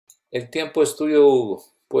El tiempo es tuyo, Hugo.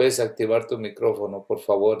 Puedes activar tu micrófono, por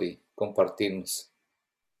favor, y compartirnos.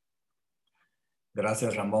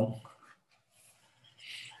 Gracias, Ramón.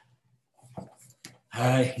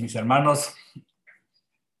 Ay, mis hermanos,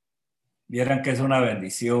 vieran que es una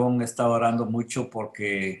bendición. He estado orando mucho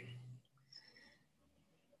porque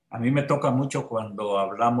a mí me toca mucho cuando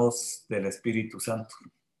hablamos del Espíritu Santo.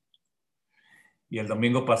 Y el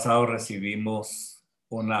domingo pasado recibimos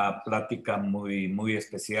una plática muy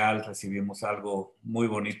especial, recibimos algo muy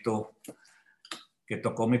bonito que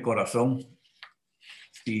tocó mi corazón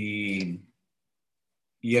y,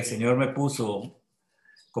 y el Señor me puso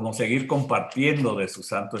como seguir compartiendo de su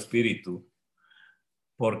Santo Espíritu,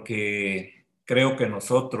 porque creo que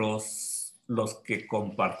nosotros, los que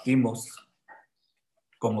compartimos,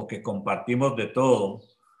 como que compartimos de todo,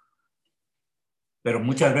 pero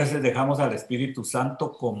muchas veces dejamos al Espíritu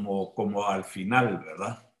Santo como al final,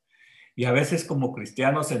 ¿verdad? Y a veces como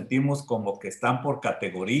cristianos sentimos como que están por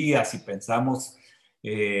categorías y pensamos,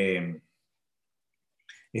 eh,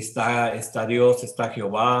 está Dios, está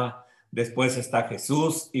Jehová, después está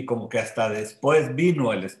Jesús y como que hasta después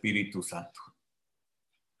vino el Espíritu Santo.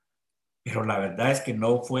 Pero la verdad es que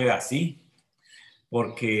no fue así,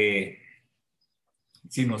 porque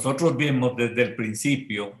si nosotros vemos desde el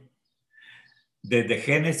principio, desde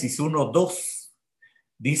Génesis 1:2,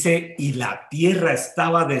 dice, y la tierra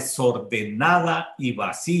estaba desordenada y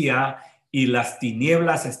vacía, y las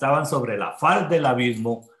tinieblas estaban sobre la faz del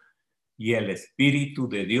abismo, y el Espíritu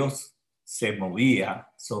de Dios se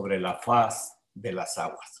movía sobre la faz de las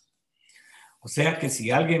aguas. O sea que si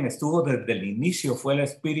alguien estuvo desde el inicio fue el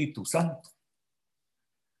Espíritu Santo,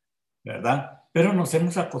 ¿verdad? Pero nos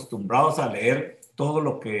hemos acostumbrado a leer todo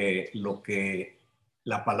lo que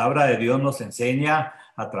la palabra de Dios nos enseña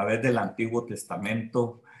a través del Antiguo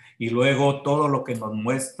Testamento y luego todo lo que nos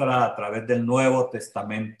muestra a través del Nuevo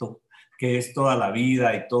Testamento, que es toda la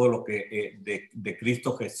vida y todo lo que de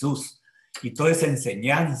Cristo Jesús y toda esa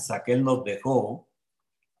enseñanza que Él nos dejó,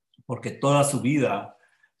 porque toda su vida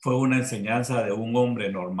fue una enseñanza de un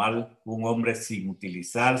hombre normal, un hombre sin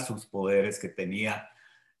utilizar sus poderes que tenía,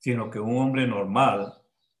 sino que un hombre normal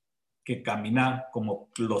que camina como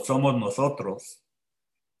lo somos nosotros,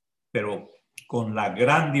 pero con la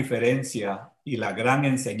gran diferencia y la gran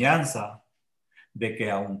enseñanza de que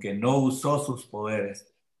aunque no usó sus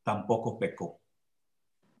poderes, tampoco pecó.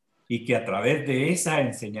 Y que a través de esa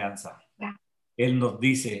enseñanza, Él nos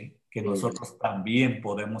dice que nosotros también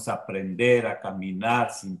podemos aprender a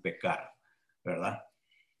caminar sin pecar, ¿verdad?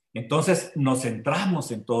 Entonces nos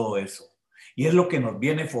centramos en todo eso. Y es lo que nos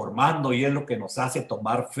viene formando y es lo que nos hace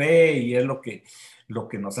tomar fe y es lo que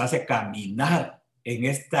nos hace caminar en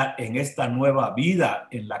esta nueva vida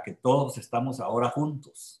en la que todos estamos ahora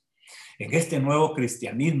juntos, en este nuevo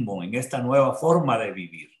cristianismo, en esta nueva forma de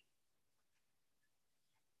vivir.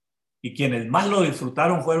 Y quienes más lo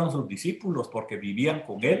disfrutaron fueron sus discípulos porque vivían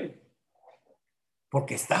con Él,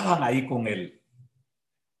 porque estaban ahí con Él.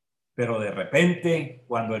 Pero de repente,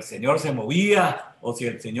 cuando el Señor se movía, o si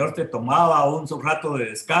el Señor te tomaba un rato de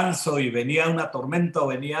descanso y venía una tormenta o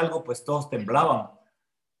venía algo, pues todos temblaban,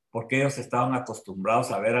 porque ellos estaban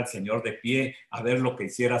acostumbrados a ver al Señor de pie, a ver lo que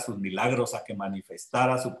hiciera sus milagros, a que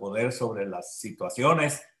manifestara su poder sobre las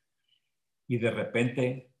situaciones, y de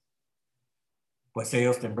repente, pues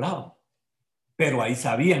ellos temblaban, pero ahí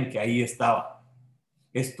sabían que ahí estaba.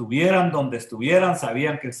 Estuvieran donde estuvieran,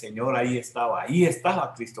 sabían que el Señor ahí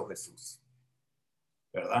estaba Cristo Jesús,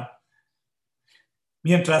 ¿verdad?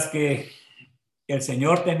 Mientras que el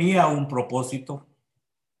Señor tenía un propósito,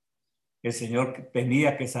 el Señor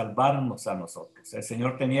tenía que salvarnos a nosotros, el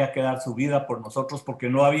Señor tenía que dar su vida por nosotros porque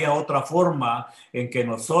no había otra forma en que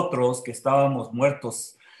nosotros que estábamos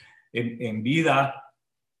muertos en vida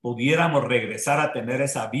pudiéramos regresar a tener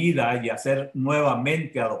esa vida y a ser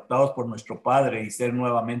nuevamente adoptados por nuestro Padre y ser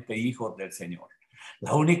nuevamente hijos del Señor.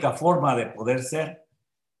 La única forma de poder ser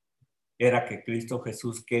era que Cristo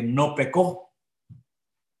Jesús, que no pecó,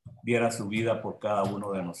 diera su vida por cada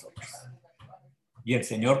uno de nosotros. Y el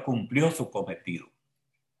Señor cumplió su cometido.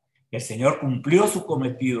 El Señor cumplió su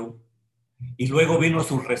cometido y luego vino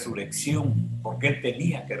su resurrección porque Él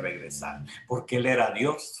tenía que regresar, porque Él era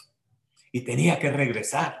Dios y tenía que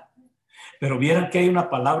regresar. Pero vieran que hay una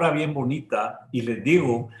palabra bien bonita y les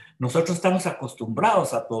digo, nosotros estamos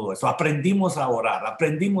acostumbrados a todo eso, aprendimos a orar,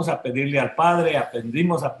 aprendimos a pedirle al Padre,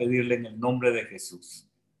 aprendimos a pedirle en el nombre de Jesús.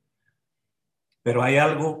 Pero hay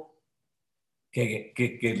algo que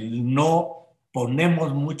no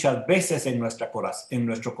ponemos muchas veces en nuestro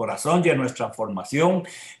corazón y en nuestra formación,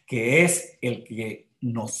 que es el que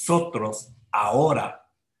nosotros ahora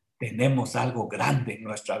tenemos algo grande en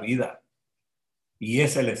nuestra vida. y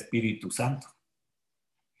es el Espíritu Santo.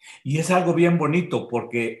 Y es algo bien bonito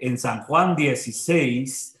porque en San Juan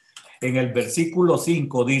 16, en el versículo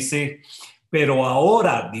 5 dice, pero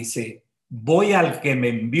ahora, dice, voy al que me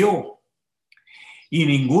envió y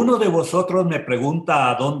ninguno de vosotros me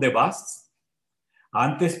pregunta a dónde vas.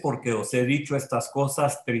 Antes, porque os he dicho estas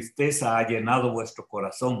cosas, tristeza ha llenado vuestro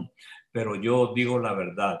corazón, pero yo os digo la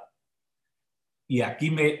verdad. Y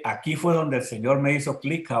aquí fue donde el Señor me hizo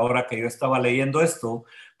clic ahora que yo estaba leyendo esto,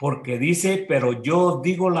 porque dice, pero yo os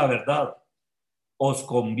digo la verdad, os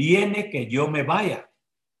conviene que yo me vaya,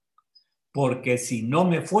 porque si no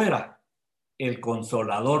me fuera, el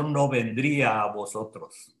Consolador no vendría a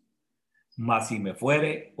vosotros, mas si me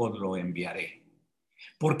fuere, os lo enviaré.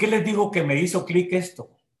 ¿Por qué les digo que me hizo clic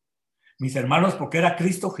esto? Mis hermanos, porque era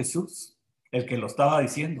Cristo Jesús el que lo estaba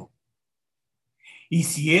diciendo. Y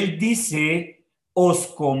si Él dice, os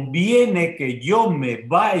conviene que yo me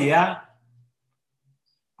vaya,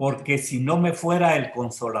 porque si no me fuera, el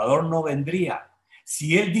Consolador no vendría.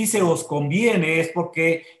 Si Él dice, os conviene, es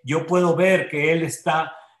porque yo puedo ver que Él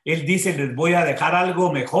dice, les voy a dejar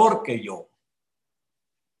algo mejor que yo.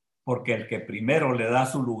 Porque el que primero le da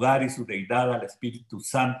su lugar y su deidad al Espíritu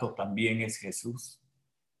Santo también es Jesús.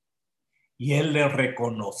 Y Él le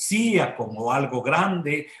reconocía como algo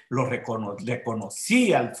grande,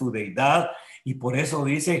 reconocía su deidad, y por eso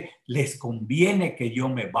dice, les conviene que yo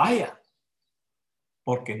me vaya,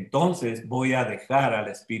 porque entonces voy a dejar al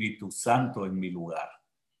Espíritu Santo en mi lugar.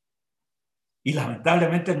 Y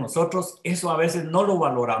lamentablemente nosotros eso a veces no lo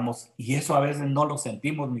valoramos y eso a veces no lo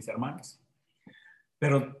sentimos, mis hermanos.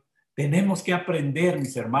 Pero tenemos que aprender,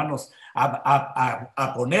 mis hermanos,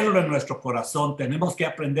 a ponerlo en nuestro corazón. Tenemos que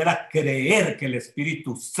aprender a creer que el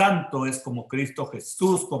Espíritu Santo es como Cristo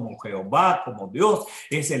Jesús, como Jehová, como Dios.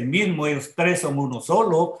 Es el mismo, ellos tres son uno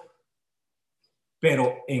solo.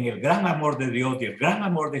 Pero en el gran amor de Dios y el gran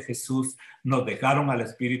amor de Jesús nos dejaron al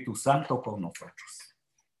Espíritu Santo con nosotros.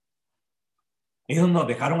 Ellos nos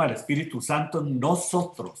dejaron al Espíritu Santo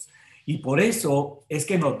nosotros. Y por eso es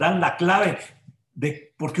que nos dan la clave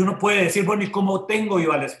porque uno puede decir, bueno, ¿y cómo tengo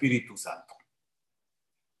yo al Espíritu Santo?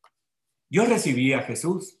 Yo recibí a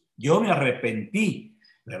Jesús, yo me arrepentí,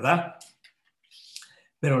 ¿verdad?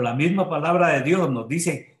 Pero la misma palabra de Dios nos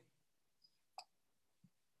dice,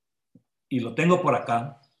 y lo tengo por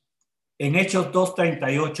acá, en Hechos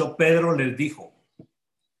 2:38, Pedro les dijo,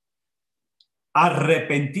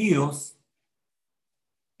 arrepentíos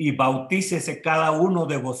y bautícese cada uno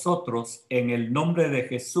de vosotros en el nombre de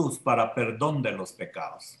Jesús para perdón de los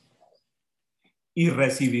pecados. Y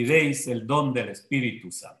recibiréis el don del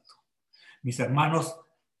Espíritu Santo. Mis hermanos,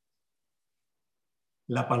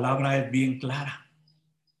 la palabra es bien clara.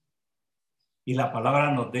 Y la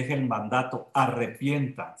palabra nos deja el mandato,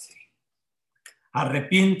 arrepiéntanse.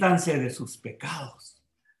 Arrepiéntanse de sus pecados.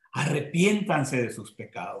 Arrepiéntanse de sus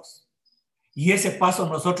pecados. Y ese paso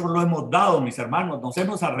nosotros lo hemos dado, mis hermanos. Nos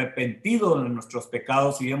hemos arrepentido de nuestros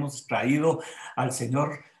pecados y hemos traído al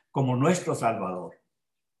Señor como nuestro Salvador.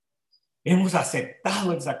 Hemos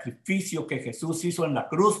aceptado el sacrificio que Jesús hizo en la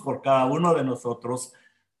cruz por cada uno de nosotros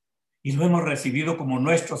y lo hemos recibido como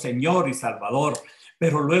nuestro Señor y Salvador.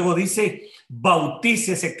 Pero luego dice,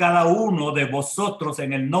 bautícese cada uno de vosotros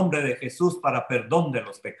en el nombre de Jesús para perdón de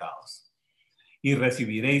los pecados y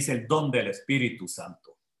recibiréis el don del Espíritu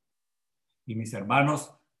Santo. Y mis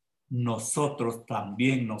hermanos, nosotros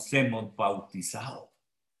también nos hemos bautizado.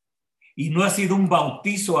 Y no ha sido un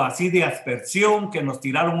bautizo así de aspersión, que nos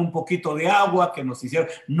tiraron un poquito de agua, que nos hicieron.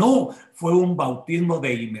 No, fue un bautismo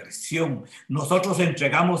de inmersión. Nosotros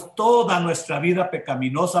entregamos toda nuestra vida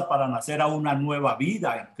pecaminosa para nacer a una nueva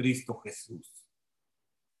vida en Cristo Jesús.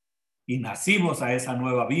 Y nacimos a esa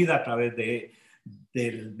nueva vida a través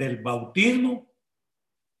del bautismo.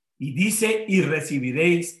 Y dice, y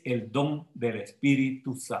recibiréis el don del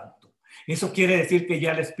Espíritu Santo. Eso quiere decir que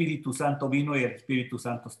ya el Espíritu Santo vino y el Espíritu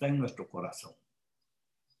Santo está en nuestro corazón.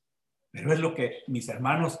 Pero es lo que, mis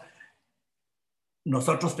hermanos,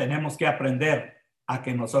 nosotros tenemos que aprender a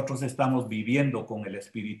que nosotros estamos viviendo con el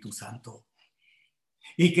Espíritu Santo.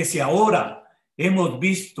 Y que si ahora hemos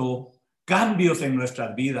visto cambios en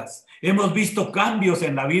nuestras vidas, hemos visto cambios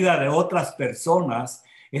en la vida de otras personas,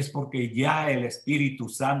 es porque ya el Espíritu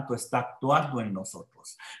Santo está actuando en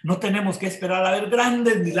nosotros. No tenemos que esperar a ver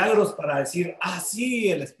grandes milagros para decir, sí,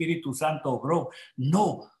 el Espíritu Santo obró.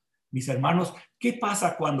 No, mis hermanos, ¿qué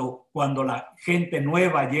pasa cuando la gente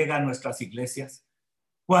nueva llega a nuestras iglesias?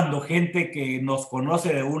 Cuando gente que nos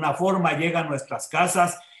conoce de una forma llega a nuestras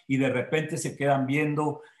casas y de repente se quedan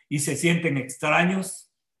viendo y se sienten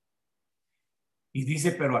extraños. Y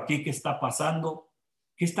dice, pero aquí, ¿qué está pasando?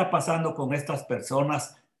 ¿Qué está pasando con estas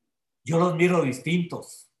personas Yo los miro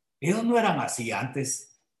distintos. Ellos no eran así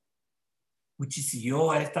antes. Puchi, si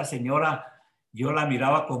yo a esta señora, yo la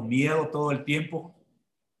miraba con miedo todo el tiempo.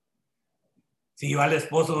 Si yo al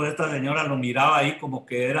esposo de esta señora lo miraba ahí como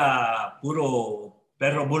que era puro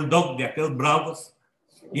perro bulldog de aquellos bravos.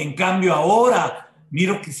 Y en cambio ahora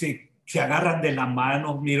miro que se agarran de la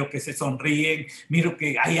mano, miro que se sonríen, miro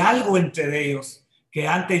que hay algo entre ellos que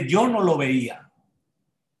antes yo no lo veía.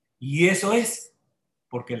 Y eso es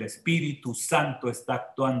porque el Espíritu Santo está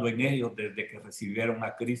actuando en ellos desde que recibieron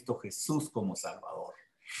a Cristo Jesús como Salvador.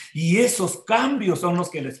 Y esos cambios son los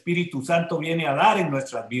que el Espíritu Santo viene a dar en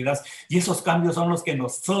nuestras vidas, y esos cambios son los que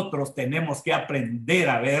nosotros tenemos que aprender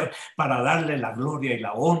a ver para darle la gloria y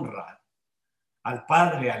la honra al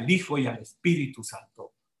Padre, al Hijo y al Espíritu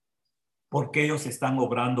Santo. Porque ellos están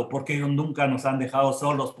obrando, porque ellos nunca nos han dejado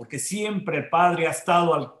solos, porque siempre el Padre ha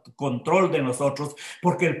estado al control de nosotros,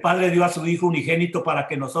 porque el Padre dio a su Hijo unigénito para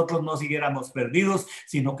que nosotros no siguiéramos perdidos,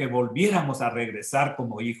 sino que volviéramos a regresar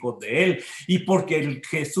como hijos de Él, y porque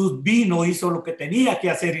Jesús vino, hizo lo que tenía que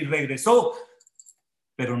hacer y regresó,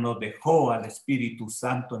 pero nos dejó al Espíritu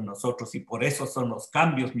Santo en nosotros, y por eso son los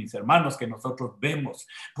cambios, mis hermanos, que nosotros vemos.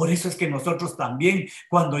 Por eso es que nosotros también,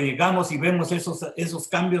 cuando llegamos y vemos esos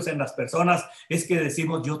cambios en las personas, es que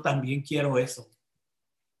decimos, yo también quiero eso.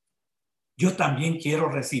 Yo también quiero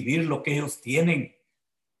recibir lo que ellos tienen.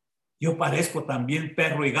 Yo parezco también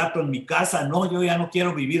perro y gato en mi casa. No, yo ya no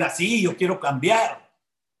quiero vivir así, yo quiero cambiar.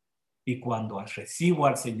 Y cuando recibo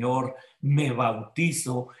al Señor, me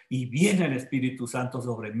bautizo y viene el Espíritu Santo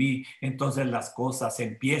sobre mí, entonces las cosas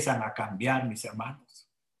empiezan a cambiar, mis hermanos.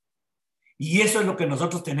 Y eso es lo que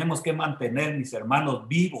nosotros tenemos que mantener, mis hermanos,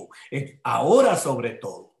 vivo, ahora sobre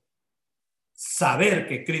todo. Saber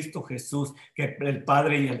que Cristo Jesús, que el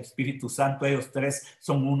Padre y el Espíritu Santo, ellos tres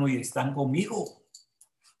son uno y están conmigo.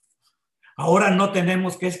 Ahora no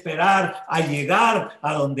tenemos que esperar a llegar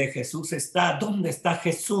a donde Jesús está. ¿Dónde está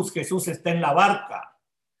Jesús? Jesús está en la barca.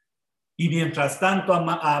 Y mientras tanto,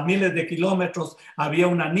 a miles de kilómetros, había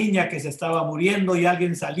una niña que se estaba muriendo y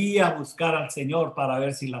alguien salía a buscar al Señor para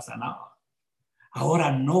ver si la sanaba.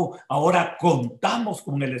 Ahora no, ahora contamos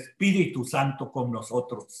con el Espíritu Santo con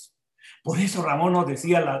nosotros. Por eso Ramón nos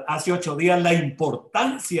decía hace 8 días la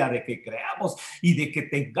importancia de que creamos y de que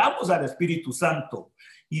tengamos al Espíritu Santo.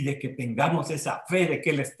 Y de que tengamos esa fe de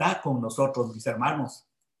que Él está con nosotros, mis hermanos.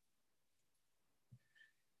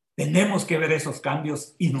 Tenemos que ver esos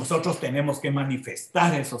cambios y nosotros tenemos que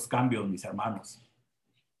manifestar esos cambios, mis hermanos.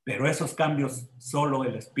 Pero esos cambios solo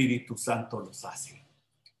el Espíritu Santo los hace.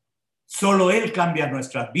 Solo Él cambia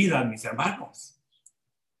nuestras vidas, mis hermanos.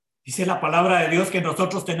 Dice la palabra de Dios que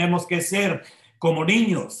nosotros tenemos que ser como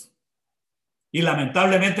niños. Y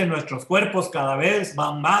lamentablemente nuestros cuerpos cada vez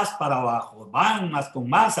van más para abajo, van más con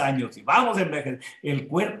más años y vamos a envejecer. El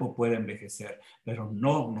cuerpo puede envejecer, pero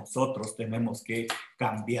no, nosotros tenemos que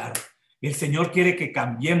cambiar. El Señor quiere que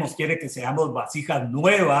cambiemos, quiere que seamos vasijas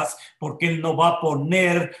nuevas, porque Él no va a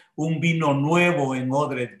poner un vino nuevo en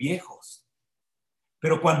odres viejos.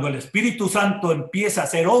 Pero cuando el Espíritu Santo empieza a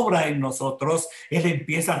hacer obra en nosotros, Él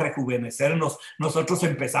empieza a rejuvenecernos. Nosotros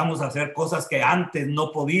empezamos a hacer cosas que antes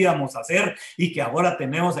no podíamos hacer y que ahora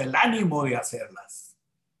tenemos el ánimo de hacerlas.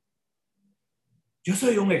 Yo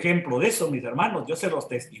soy un ejemplo de eso, mis hermanos. Yo se los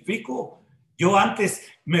testifico. Yo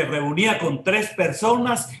antes me reunía con 3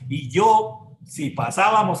 personas y yo, si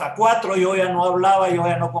pasábamos a 4, yo ya no hablaba, yo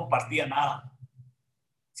ya no compartía nada.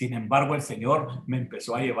 Sin embargo, el Señor me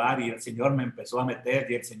empezó a llevar y el Señor me empezó a meter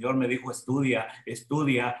y el Señor me dijo, estudia,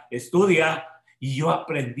 estudia, estudia. Y yo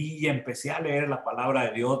aprendí y empecé a leer la palabra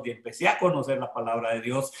de Dios y empecé a conocer la palabra de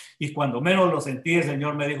Dios. Y cuando menos lo sentí, el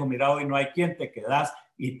Señor me dijo, mira, hoy no hay quien te quedas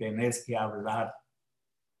y tenés que hablar.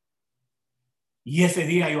 Y ese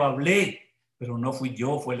día yo hablé, pero no fui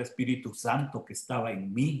yo, fue el Espíritu Santo que estaba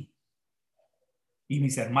en mí. Y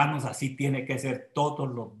mis hermanos, así tiene que ser todos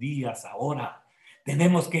los días ahora.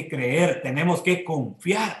 Tenemos que creer, tenemos que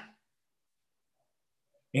confiar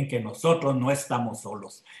en que nosotros no estamos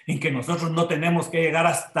solos, en que nosotros no tenemos que llegar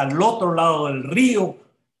hasta el otro lado del río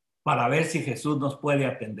para ver si Jesús nos puede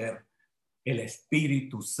atender. El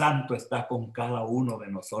Espíritu Santo está con cada uno de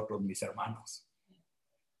nosotros, mis hermanos.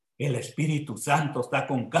 El Espíritu Santo está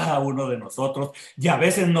con cada uno de nosotros y a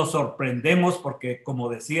veces nos sorprendemos porque, como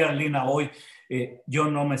decía Lina hoy, yo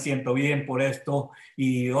no me siento bien por esto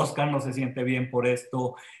y Oscar no se siente bien por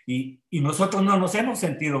esto y nosotros no nos hemos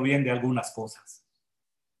sentido bien de algunas cosas.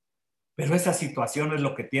 Pero esas situaciones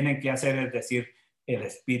lo que tienen que hacer es decir, el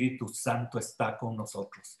Espíritu Santo está con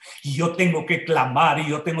nosotros. Y yo tengo que clamar, y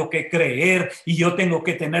yo tengo que creer, y yo tengo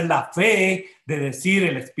que tener la fe de decir: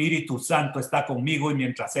 el Espíritu Santo está conmigo, y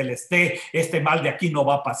mientras Él esté, este mal de aquí no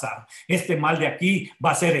va a pasar. Este mal de aquí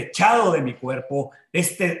va a ser echado de mi cuerpo.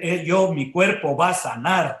 Mi cuerpo va a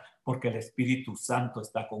sanar, porque el Espíritu Santo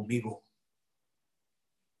está conmigo.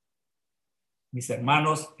 Mis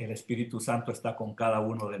hermanos, el Espíritu Santo está con cada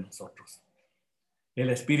uno de nosotros. El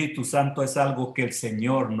Espíritu Santo es algo que el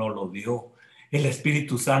Señor nos lo dio. El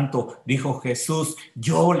Espíritu Santo, dijo Jesús: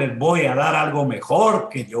 yo les voy a dar algo mejor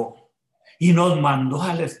que yo. Y nos mandó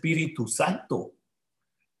al Espíritu Santo.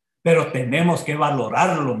 Pero tenemos que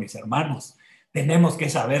valorarlo, mis hermanos. Tenemos que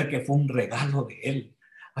saber que fue un regalo de Él.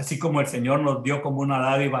 Así como el Señor nos dio como una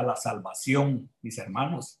dádiva la salvación, mis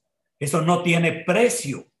hermanos. Eso no tiene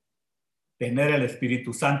precio. Tener el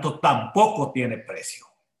Espíritu Santo tampoco tiene precio.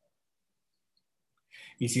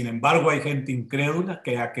 Y sin embargo hay gente incrédula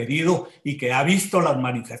que ha querido y que ha visto las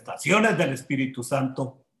manifestaciones del Espíritu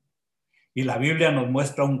Santo. Y la Biblia nos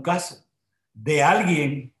muestra un caso de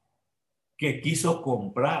alguien que quiso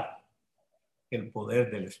comprar el poder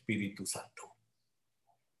del Espíritu Santo.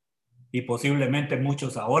 Y posiblemente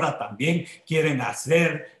muchos ahora también quieren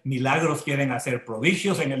hacer milagros, quieren hacer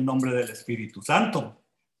prodigios en el nombre del Espíritu Santo.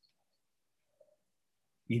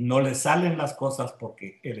 Y no les salen las cosas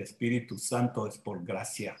porque el Espíritu Santo es por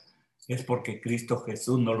gracia. Es porque Cristo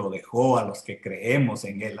Jesús nos lo dejó a los que creemos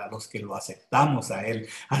en Él, a los que lo aceptamos a Él,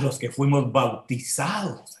 a los que fuimos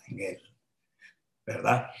bautizados en Él.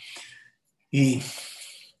 ¿Verdad? Y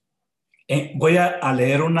voy a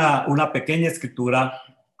leer una pequeña escritura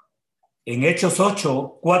en Hechos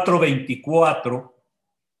 8, 4:24.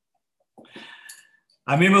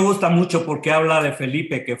 A mí me gusta mucho porque habla de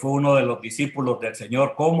Felipe, que fue uno de los discípulos del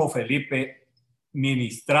Señor, cómo Felipe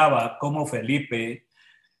ministraba, cómo Felipe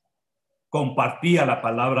compartía la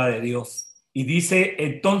palabra de Dios. Y dice: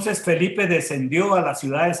 entonces Felipe descendió a la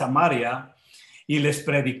ciudad de Samaria y les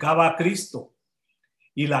predicaba a Cristo.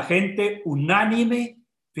 Y la gente unánime,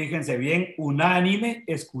 fíjense bien, unánime,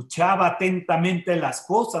 escuchaba atentamente las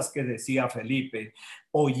cosas que decía Felipe,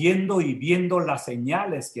 oyendo y viendo las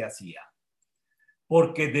señales que hacía.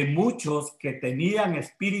 Porque de muchos que tenían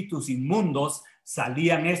espíritus inmundos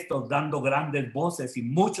salían estos dando grandes voces, y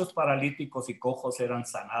muchos paralíticos y cojos eran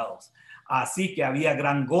sanados. Así que había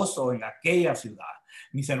gran gozo en aquella ciudad.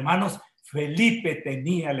 Mis hermanos, Felipe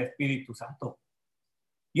tenía el Espíritu Santo.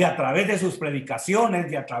 Y a través de sus predicaciones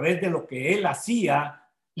y a través de lo que él hacía,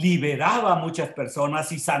 liberaba a muchas personas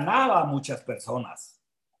y sanaba a muchas personas.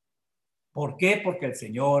 ¿Por qué? Porque el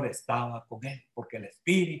Señor estaba con él, porque el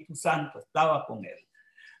Espíritu Santo estaba con él,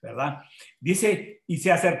 ¿verdad? Dice: y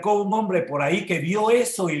se acercó un hombre por ahí que vio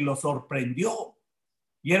eso y lo sorprendió.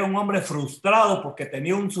 Y era un hombre frustrado porque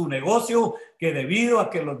tenía su negocio, que debido a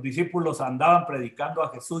que los discípulos andaban predicando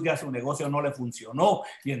a Jesús, ya su negocio no le funcionó.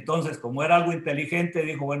 Y entonces, como era algo inteligente,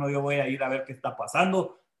 dijo: bueno, yo voy a ir a ver qué está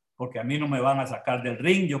pasando, porque a mí no me van a sacar del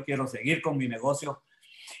ring, yo quiero seguir con mi negocio.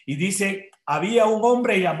 Y dice: había un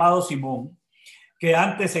hombre llamado Simón, que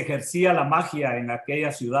antes ejercía la magia en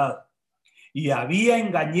aquella ciudad, y había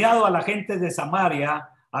engañado a la gente de Samaria,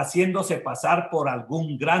 haciéndose pasar por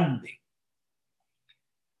algún grande.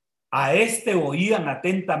 A este oían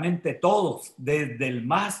atentamente todos, desde el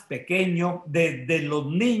más pequeño, desde los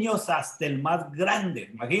niños hasta el más grande.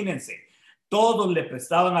 Imagínense, todos le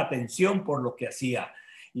prestaban atención por lo que hacía.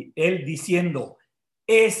 Y él diciendo: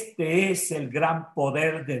 este es el gran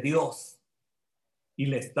poder de Dios. Y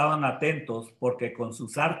le estaban atentos porque con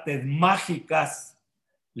sus artes mágicas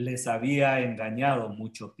les había engañado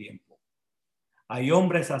mucho tiempo. Hay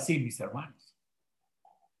hombres así, mis hermanos,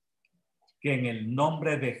 que en el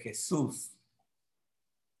nombre de Jesús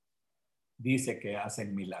dice que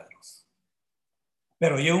hacen milagros.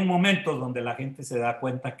 Pero llega un momento donde la gente se da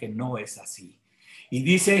cuenta que no es así. Y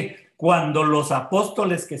dice: cuando los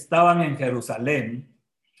apóstoles que estaban en Jerusalén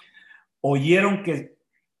oyeron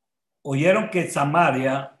que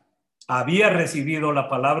Samaria había recibido la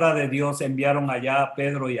palabra de Dios, enviaron allá a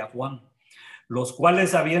Pedro y a Juan, los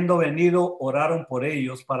cuales, habiendo venido, oraron por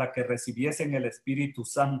ellos para que recibiesen el Espíritu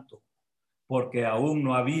Santo, porque aún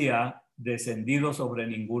no había descendido sobre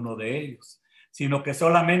ninguno de ellos, sino que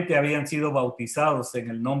solamente habían sido bautizados en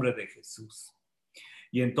el nombre de Jesús.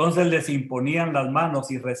 Y entonces les imponían las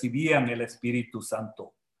manos y recibían el Espíritu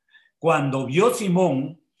Santo. Cuando vio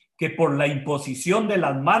Simón que por la imposición de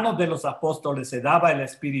las manos de los apóstoles se daba el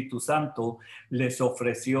Espíritu Santo, les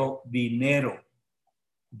ofreció dinero,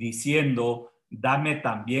 diciendo: dame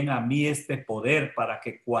también a mí este poder, para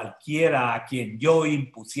que cualquiera a quien yo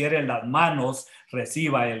impusiere las manos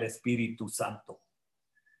reciba el Espíritu Santo.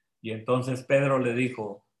 Y entonces Pedro le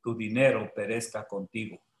dijo, tu dinero perezca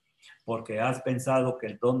contigo, porque has pensado que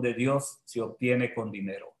el don de Dios se obtiene con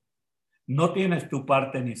dinero. No tienes tu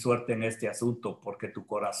parte ni suerte en este asunto, porque tu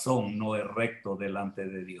corazón no es recto delante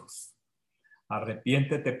de Dios.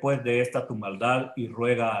 Arrepiéntete pues de esta tu maldad y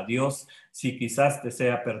ruega a Dios si quizás te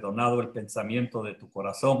sea perdonado el pensamiento de tu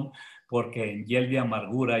corazón, porque en hiel de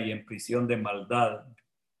amargura y en prisión de maldad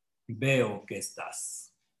veo que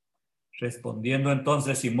estás. Respondiendo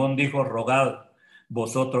entonces Simón dijo, rogad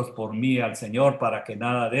vosotros por mí al Señor para que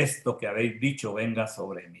nada de esto que habéis dicho venga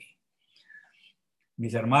sobre mí.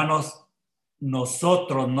 Mis hermanos,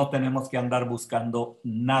 nosotros no tenemos que andar buscando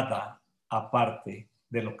nada aparte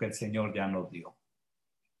de lo que el Señor ya nos dio.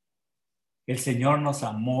 El Señor nos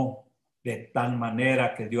amó de tal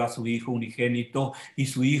manera que dio a su Hijo unigénito y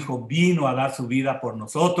su Hijo vino a dar su vida por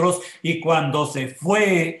nosotros y cuando se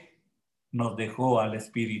fue nos dejó al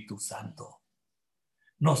Espíritu Santo.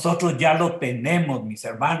 Nosotros ya lo tenemos, mis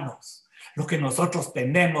hermanos. Lo que nosotros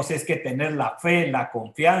tenemos es que tener la fe, la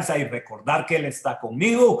confianza y recordar que Él está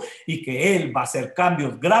conmigo y que Él va a hacer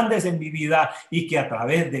cambios grandes en mi vida y que a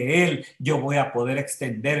través de Él yo voy a poder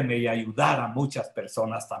extenderme y ayudar a muchas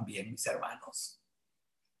personas también, mis hermanos.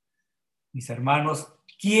 Mis hermanos,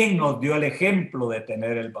 ¿quién nos dio el ejemplo de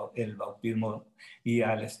tener el bautismo y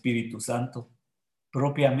al Espíritu Santo?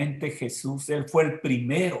 Propiamente Jesús. Él fue el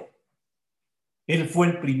primero. Él fue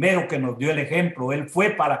el primero que nos dio el ejemplo. Él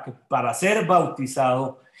fue para ser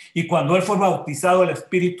bautizado. Y cuando Él fue bautizado, el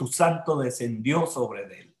Espíritu Santo descendió sobre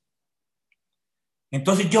Él.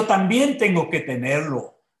 Entonces yo también tengo que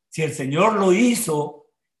tenerlo. Si el Señor lo hizo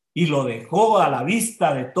y lo dejó a la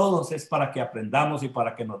vista de todos, es para que aprendamos y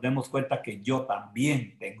para que nos demos cuenta que yo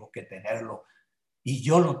también tengo que tenerlo. Y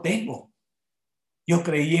yo lo tengo. Yo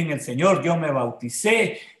creí en el Señor, yo me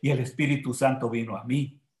bauticé y el Espíritu Santo vino a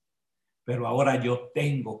mí. Pero ahora yo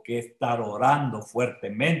tengo que estar orando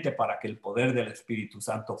fuertemente para que el poder del Espíritu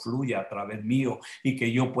Santo fluya a través mío y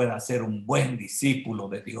que yo pueda ser un buen discípulo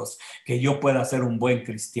de Dios, que yo pueda ser un buen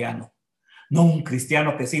cristiano. No un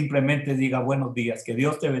cristiano que simplemente diga buenos días, que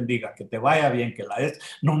Dios te bendiga, que te vaya bien, que la es.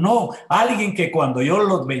 No, alguien que cuando yo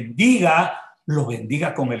los bendiga, lo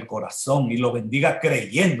bendiga con el corazón y lo bendiga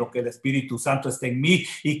creyendo que el Espíritu Santo está en mí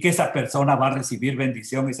y que esa persona va a recibir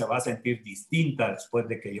bendición y se va a sentir distinta después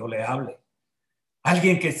de que yo le hable.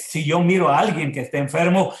 Alguien que si yo miro a alguien que está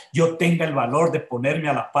enfermo, yo tenga el valor de ponerme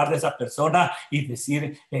a la par de esa persona y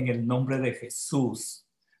decir en el nombre de Jesús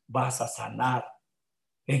vas a sanar.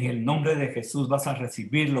 En el nombre de Jesús vas a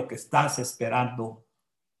recibir lo que estás esperando.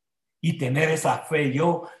 Y tener esa fe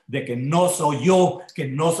yo de que no soy yo, que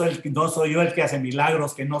no soy yo el que hace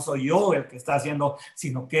milagros, que no soy yo el que está haciendo,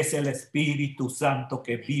 sino que es el Espíritu Santo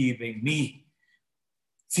que vive en mí.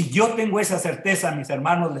 Si yo tengo esa certeza, mis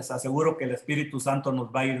hermanos, les aseguro que el Espíritu Santo nos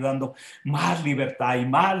va a ir dando más libertad y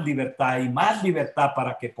más libertad y más libertad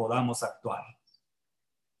para que podamos actuar.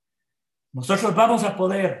 Nosotros vamos a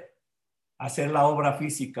poder hacer la obra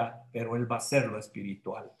física, pero Él va a hacer lo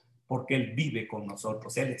espiritual. Porque Él vive con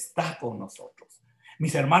nosotros, Él está con nosotros.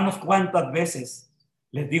 Mis hermanos, ¿cuántas veces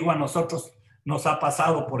les digo a nosotros nos ha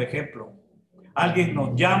pasado, por ejemplo, alguien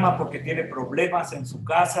nos llama porque tiene problemas en su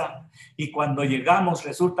casa y cuando llegamos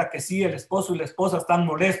resulta que sí, el esposo y la esposa están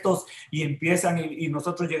molestos y empiezan y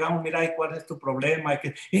nosotros llegamos, mira, ¿y cuál es tu problema?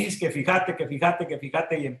 Es que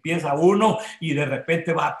fíjate y empieza uno y de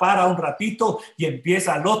repente para un ratito y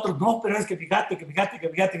empieza el otro, no, pero es que fíjate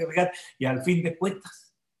y al fin de cuentas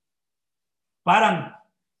paran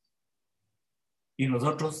y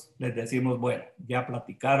nosotros les decimos, bueno, ya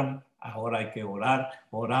platicaron, ahora hay que orar,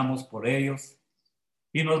 oramos por ellos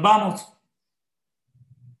y nos vamos.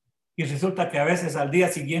 Y resulta que a veces al día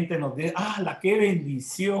siguiente nos dicen, qué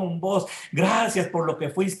bendición vos, gracias por lo que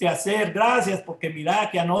fuiste a hacer, gracias porque mira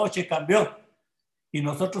que anoche cambió. Y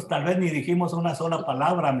nosotros tal vez ni dijimos una sola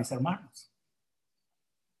palabra, mis hermanos.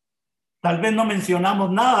 Tal vez no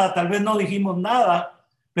mencionamos nada, tal vez no dijimos nada,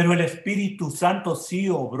 pero el Espíritu Santo sí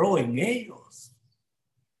obró en ellos.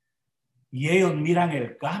 Y ellos miran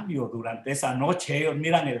el cambio durante esa noche, ellos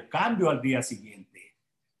miran el cambio al día siguiente.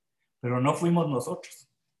 Pero no fuimos nosotros.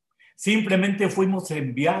 Simplemente fuimos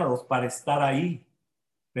enviados para estar ahí.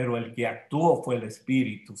 Pero el que actuó fue el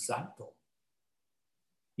Espíritu Santo.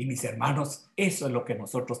 Y mis hermanos, eso es lo que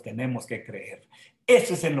nosotros tenemos que creer.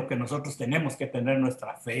 Eso es en lo que nosotros tenemos que tener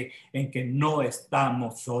nuestra fe, en que no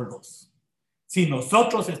estamos solos. Si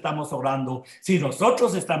nosotros estamos orando, si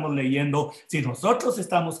nosotros estamos leyendo, si nosotros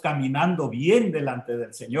estamos caminando bien delante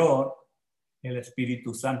del Señor, el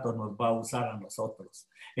Espíritu Santo nos va a usar a nosotros.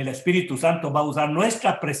 El Espíritu Santo va a usar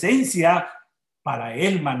nuestra presencia para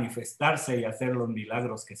Él manifestarse y hacer los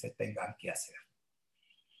milagros que se tengan que hacer.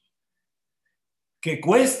 Que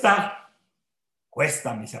cuesta,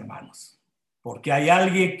 cuesta, mis hermanos, porque hay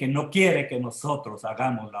alguien que no quiere que nosotros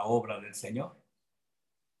hagamos la obra del Señor.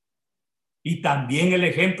 Y también el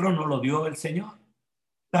ejemplo nos lo dio el Señor.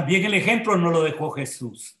 También el ejemplo nos lo dejó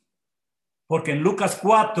Jesús. Porque en Lucas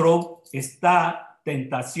 4 está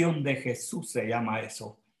tentación de Jesús, se llama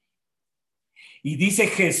eso. Y dice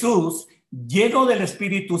Jesús, lleno del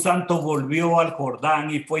Espíritu Santo, volvió al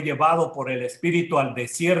Jordán y fue llevado por el Espíritu al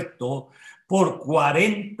desierto por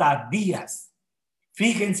 40 días.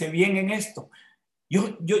 Fíjense bien en esto.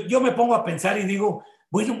 Yo me pongo a pensar y digo,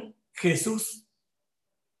 bueno, Jesús,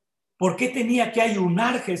 ¿por qué tenía que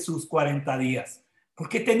ayunar Jesús 40 días? ¿Por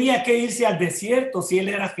qué tenía que irse al desierto si él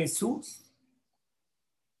era Jesús?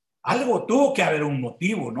 Algo tuvo que haber un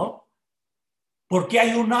motivo, ¿no? ¿Por qué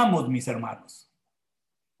ayunamos, mis hermanos?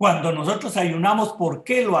 Cuando nosotros ayunamos, ¿por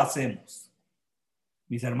qué lo hacemos?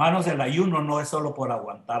 Mis hermanos, el ayuno no es solo por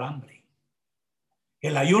aguantar hambre.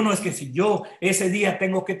 El ayuno es que si yo ese día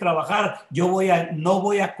tengo que trabajar, no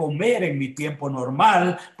voy a comer en mi tiempo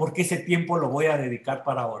normal, porque ese tiempo lo voy a dedicar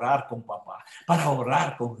para orar con papá, para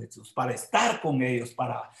orar con Jesús, para estar con ellos,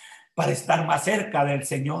 para estar más cerca del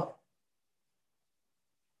Señor,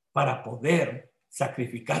 para poder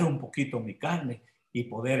sacrificar un poquito mi carne y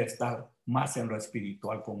poder estar más en lo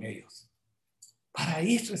espiritual con ellos. Para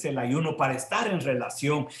eso es el ayuno, para estar en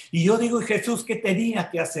relación. Y yo digo, Jesús, ¿qué tenía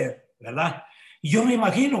que hacer? ¿Verdad? Y yo me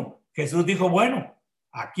imagino, Jesús dijo, bueno,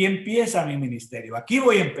 aquí empieza mi ministerio, aquí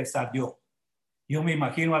voy a empezar yo. Yo me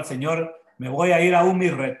imagino al Señor, me voy a ir a mi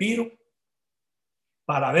retiro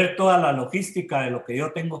para ver toda la logística de lo que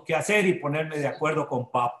yo tengo que hacer y ponerme de acuerdo con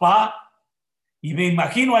papá. Y me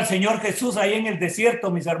imagino al Señor Jesús ahí en el desierto,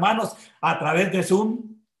 mis hermanos, a través de Zoom,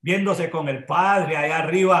 viéndose con el Padre allá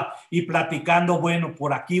arriba y platicando, bueno,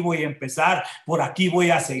 por aquí voy a empezar, por aquí voy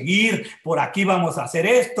a seguir, por aquí vamos a hacer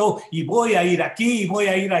esto, y voy a ir aquí, y voy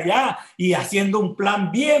a ir allá, y haciendo un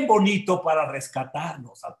plan bien bonito para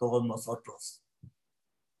rescatarnos a todos nosotros.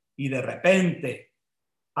 Y de repente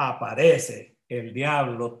aparece el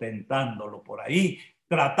diablo tentándolo por ahí,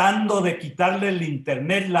 tratando de quitarle el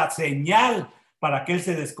internet, la señal, para que él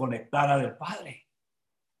se desconectara del Padre,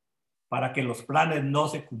 para que los planes no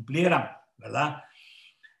se cumplieran, ¿verdad?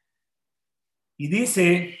 Y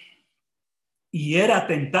dice, y era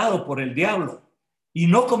tentado por el diablo, y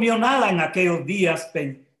no comió nada en aquellos días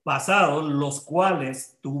pasados, los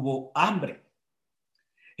cuales tuvo hambre.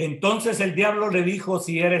 Entonces el diablo le dijo,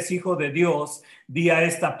 si eres hijo de Dios, di a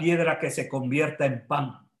esta piedra que se convierta en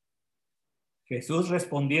pan. Jesús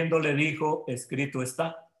respondiendo le dijo, escrito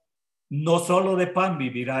está, no solo de pan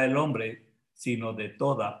vivirá el hombre, sino de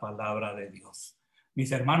toda palabra de Dios.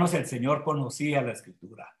 Mis hermanos, el Señor conocía la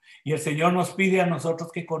Escritura y el Señor nos pide a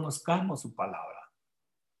nosotros que conozcamos su palabra,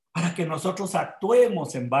 para que nosotros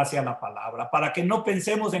actuemos en base a la palabra, para que no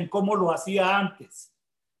pensemos en cómo lo hacía antes,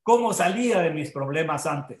 cómo salía de mis problemas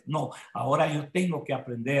antes. No, ahora yo tengo que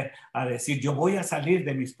aprender a decir, yo voy a salir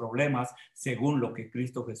de mis problemas según lo que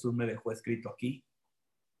Cristo Jesús me dejó escrito aquí,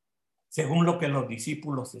 según lo que los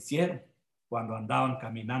discípulos hicieron cuando andaban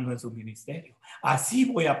caminando en su ministerio. Así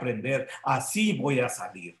voy a aprender, así voy a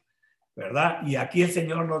salir, ¿verdad? Y aquí el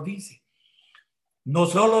Señor nos dice, no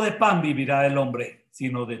solo de pan vivirá el hombre,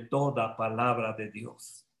 sino de toda palabra de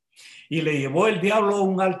Dios. Y le llevó el diablo a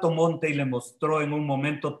un alto monte y le mostró en un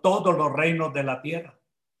momento todos los reinos de la tierra.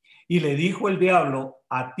 Y le dijo el diablo,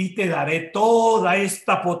 a ti te daré toda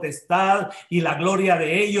esta potestad y la gloria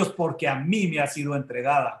de ellos, porque a mí me ha sido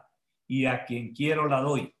entregada, y a quien quiero la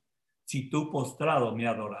doy, si tú postrado me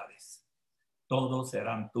adorares. Todos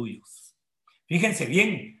serán tuyos. Fíjense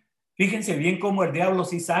bien cómo el diablo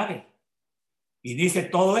sí sabe. Y dice,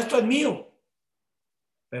 todo esto es mío,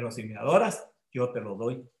 pero si me adoras, yo te lo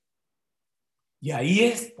doy. Y ahí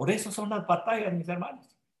es, por eso son las batallas, mis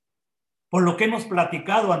hermanos. Por lo que hemos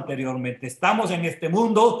platicado anteriormente, estamos en este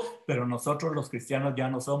mundo, pero nosotros los cristianos ya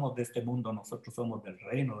no somos de este mundo, nosotros somos del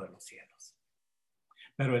reino de los cielos.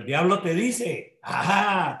 Pero el diablo te dice,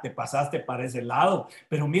 te pasaste para ese lado,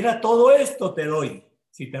 pero mira, todo esto te doy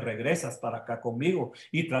si te regresas para acá conmigo.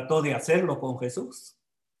 Y trató de hacerlo con Jesús.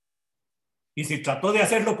 Y si trató de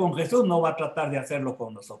hacerlo con Jesús, no va a tratar de hacerlo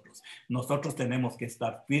con nosotros. Nosotros tenemos que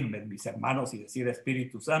estar firmes, mis hermanos, y decir,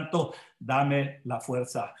 Espíritu Santo, dame la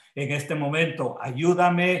fuerza. En este momento,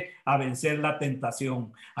 ayúdame a vencer la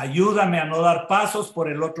tentación. Ayúdame a no dar pasos por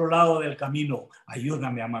el otro lado del camino.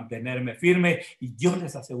 Ayúdame a mantenerme firme. Y yo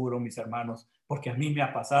les aseguro, mis hermanos, porque a mí me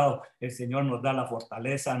ha pasado, el Señor nos da la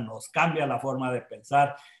fortaleza, nos cambia la forma de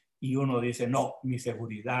pensar y uno dice, no, mi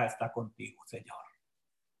seguridad está contigo, Señor.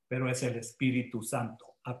 Pero es el Espíritu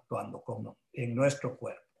Santo actuando en nuestro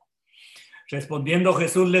cuerpo. Respondiendo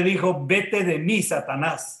Jesús le dijo, vete de mí,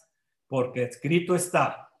 Satanás, porque escrito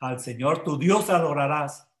está, al Señor tu Dios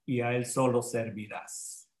adorarás y a él solo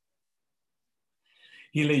servirás.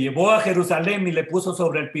 Y le llevó a Jerusalén y le puso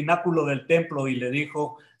sobre el pináculo del templo y le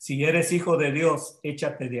dijo, si eres hijo de Dios,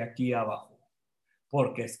 échate de aquí abajo,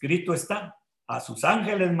 porque escrito está, a sus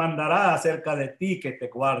ángeles mandará acerca de ti que te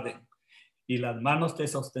guarden, y las manos te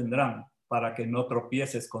sostendrán para que no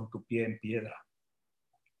tropieces con tu pie en piedra.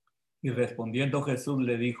 Y respondiendo Jesús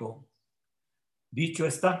le dijo, dicho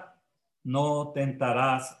está, no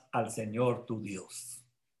tentarás al Señor tu Dios.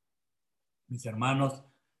 Mis hermanos,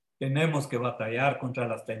 tenemos que batallar contra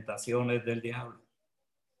las tentaciones del diablo.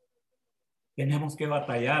 Tenemos que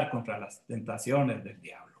batallar contra las tentaciones del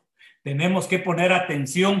diablo. Tenemos que poner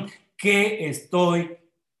atención, ¿qué estoy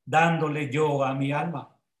dándole yo a mi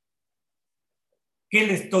alma? ¿Qué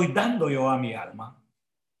le estoy dando yo a mi alma?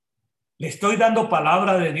 ¿Le estoy dando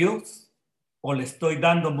palabra de Dios o le estoy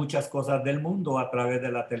dando muchas cosas del mundo a través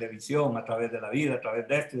de la televisión, a través de la vida, a través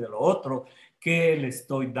de esto y de lo otro? ¿Qué le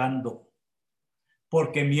estoy dando?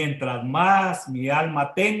 Porque mientras más mi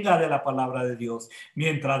alma tenga de la palabra de Dios,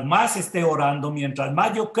 mientras más esté orando, mientras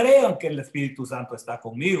más yo creo en que el Espíritu Santo está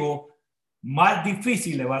conmigo, más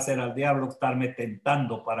difícil le va a ser al diablo estarme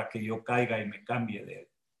tentando para que yo caiga y me cambie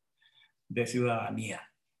de ciudadanía.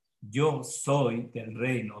 Yo soy del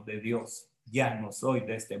reino de Dios. Ya no soy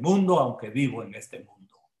de este mundo, aunque vivo en este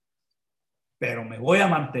mundo. Pero me voy a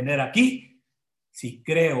mantener aquí si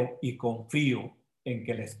creo y confío en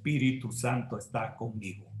que el Espíritu Santo está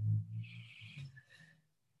conmigo.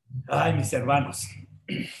 Ay, mis hermanos.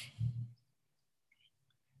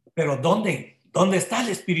 Pero ¿dónde está el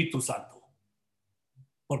Espíritu Santo?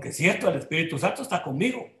 Porque es cierto, el Espíritu Santo está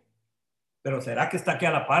conmigo. Pero ¿será que está aquí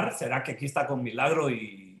a la par? ¿Será que aquí está con Milagro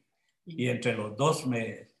y entre los dos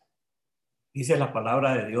me dice la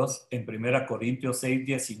palabra de Dios en 1 Corintios 6,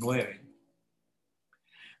 19?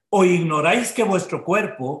 ¿O ignoráis que vuestro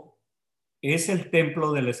cuerpo es el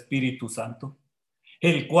templo del Espíritu Santo,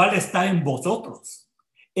 el cual está en vosotros,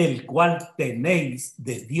 el cual tenéis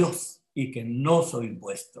de Dios y que no sois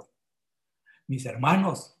vuestro? Mis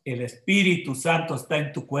hermanos, el Espíritu Santo está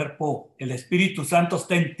en tu cuerpo, el Espíritu Santo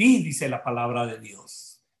está en ti, dice la palabra de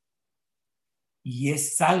Dios. Y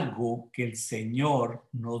es algo que el Señor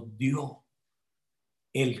nos dio,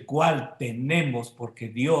 el cual tenemos porque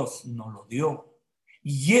Dios nos lo dio.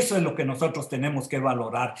 Y eso es lo que nosotros tenemos que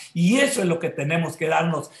valorar. Y eso es lo que tenemos que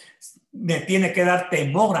darnos. Me tiene que dar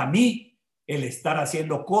temor a mí el estar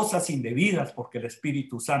haciendo cosas indebidas porque el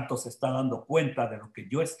Espíritu Santo se está dando cuenta de lo que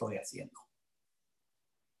yo estoy haciendo.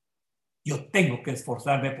 Yo tengo que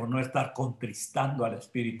esforzarme por no estar contristando al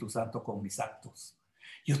Espíritu Santo con mis actos.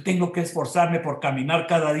 Yo tengo que esforzarme por caminar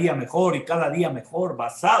cada día mejor y cada día mejor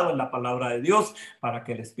basado en la palabra de Dios para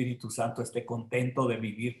que el Espíritu Santo esté contento de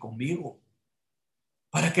vivir conmigo.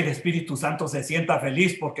 Para que el Espíritu Santo se sienta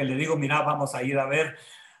feliz porque le digo, mira, vamos a ir a ver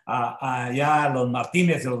allá a los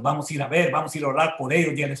Martínez, los vamos a ir a ver, vamos a ir a orar por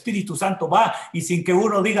ellos. Y el Espíritu Santo va y sin que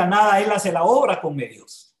uno diga nada, Él hace la obra con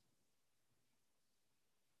ellos.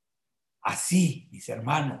 Así, mis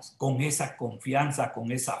hermanos, con esa confianza,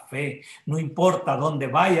 con esa fe, no importa dónde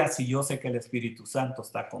vaya, si yo sé que el Espíritu Santo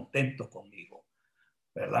está contento conmigo,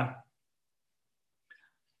 ¿verdad?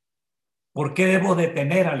 ¿Por qué debo de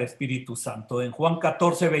tener al Espíritu Santo? En Juan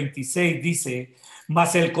 14, 26 dice,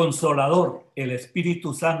 mas el Consolador, el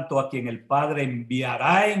Espíritu Santo, a quien el Padre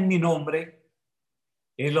enviará en mi nombre,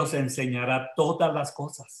 Él os enseñará todas las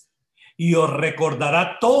cosas y os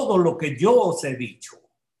recordará todo lo que yo os he dicho.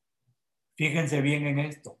 Fíjense bien en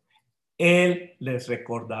esto. Él les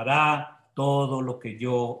recordará todo lo que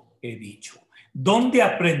yo he dicho. ¿Dónde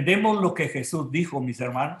aprendemos lo que Jesús dijo, mis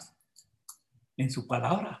hermanos? En su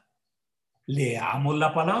palabra. Leamos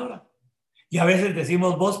la palabra. Y a veces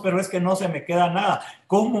decimos, vos, pero es que no se me queda nada.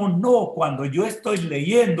 ¿Cómo no? Cuando yo estoy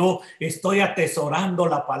leyendo, estoy atesorando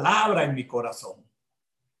la palabra en mi corazón.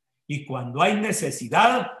 Y cuando hay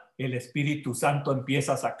necesidad, el Espíritu Santo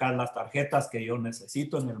empieza a sacar las tarjetas que yo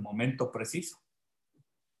necesito en el momento preciso.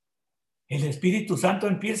 El Espíritu Santo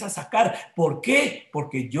empieza a sacar. ¿Por qué?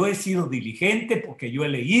 Porque yo he sido diligente, porque yo he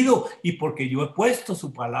leído y porque yo he puesto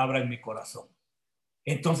su palabra en mi corazón.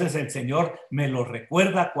 Entonces el Señor me lo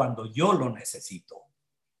recuerda cuando yo lo necesito.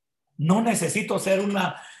 No necesito ser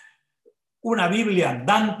una Biblia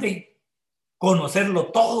andante,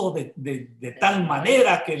 conocerlo todo de tal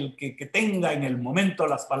manera que tenga en el momento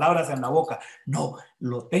las palabras en la boca. No,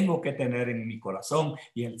 lo tengo que tener en mi corazón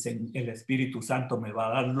y el Espíritu Santo me va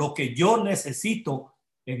a dar lo que yo necesito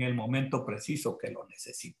en el momento preciso que lo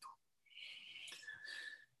necesito.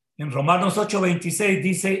 En Romanos 8:26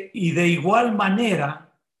 dice, y de igual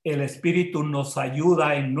manera el Espíritu nos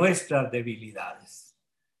ayuda en nuestras debilidades.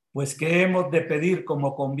 Pues qué hemos de pedir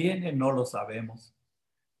como conviene, no lo sabemos.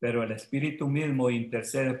 Pero el Espíritu mismo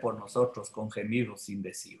intercede por nosotros con gemidos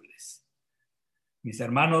indecibles. Mis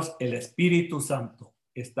hermanos, el Espíritu Santo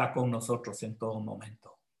está con nosotros en todo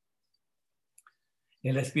momento.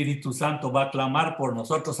 El Espíritu Santo va a clamar por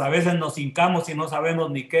nosotros. A veces nos hincamos y no sabemos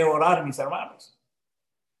ni qué orar, mis hermanos.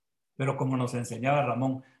 Pero como nos enseñaba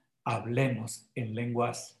Ramón, hablemos en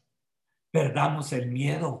lenguas. Perdamos el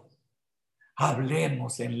miedo.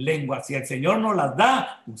 Hablemos en lenguas. Si el Señor nos las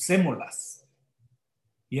da, usémoslas.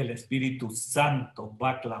 Y el Espíritu Santo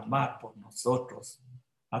va a clamar por nosotros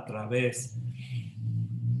a través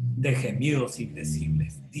de gemidos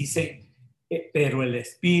indecibles. Dice, pero el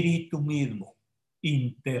Espíritu mismo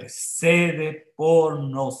intercede por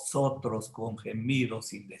nosotros con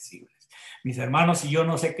gemidos indecibles. Mis hermanos, si yo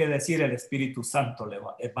no sé qué decir, el Espíritu Santo le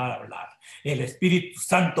va a hablar. El Espíritu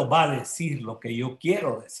Santo va a decir lo que yo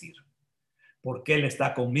quiero decir, porque Él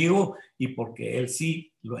está conmigo y porque Él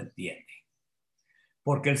sí lo entiende.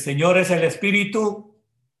 Porque el Señor es el Espíritu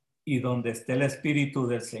y donde esté el Espíritu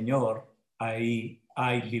del Señor, ahí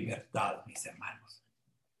hay libertad, mis hermanos.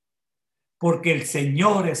 Porque el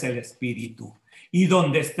Señor es el Espíritu y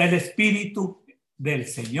donde está el Espíritu del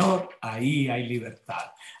Señor, ahí hay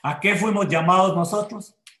libertad. ¿A qué fuimos llamados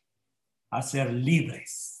nosotros? A ser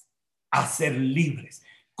libres, a ser libres.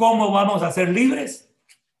 ¿Cómo vamos a ser libres?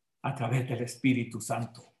 A través del Espíritu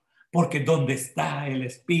Santo. Porque donde está el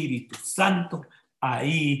Espíritu Santo,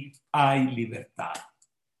 ahí hay libertad.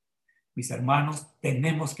 Mis hermanos,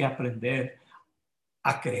 tenemos que aprender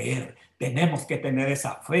a creer. Tenemos que tener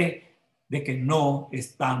esa fe de que no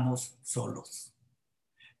estamos solos.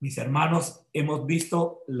 Mis hermanos, hemos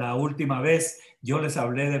visto la última vez, yo les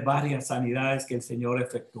hablé de varias sanidades que el Señor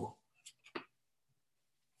efectuó.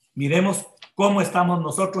 Miremos cómo estamos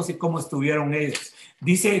nosotros y cómo estuvieron ellos.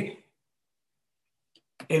 Dice,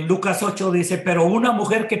 en Lucas 8 dice, pero una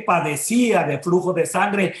mujer que padecía de flujo de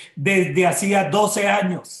sangre desde hacía 12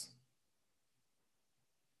 años.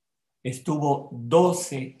 Estuvo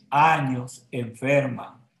 12 años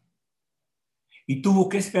enferma. Y tuvo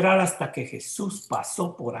que esperar hasta que Jesús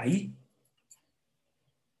pasó por ahí.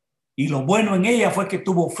 Y lo bueno en ella fue que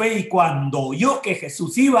tuvo fe y cuando oyó que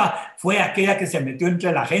Jesús iba, fue aquella que se metió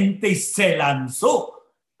entre la gente y se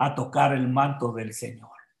lanzó a tocar el manto del Señor.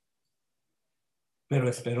 Pero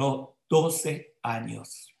esperó 12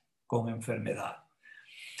 años con enfermedad.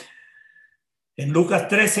 En Lucas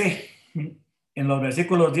 13, en los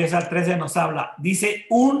versículos 10 al 13 nos habla, dice,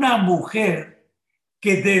 una mujer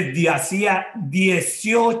que desde hacía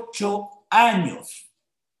 18 años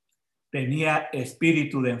tenía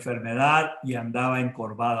espíritu de enfermedad y andaba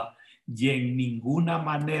encorvada y en ninguna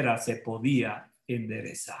manera se podía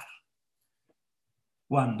enderezar.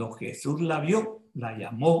 Cuando Jesús la vio, la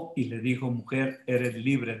llamó y le dijo, mujer, eres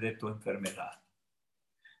libre de tu enfermedad.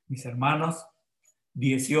 Mis hermanos,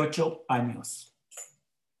 18 años.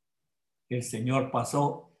 El Señor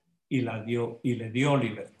pasó y le dio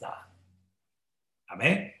libertad.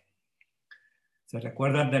 Amén. ¿Se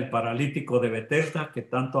recuerdan del paralítico de Betesda que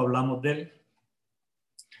tanto hablamos de él?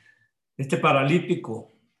 Este paralítico,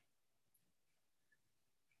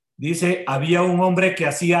 dice, había un hombre que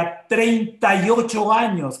hacía 38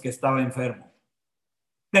 años que estaba enfermo.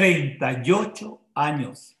 38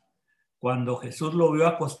 años. Cuando Jesús lo vio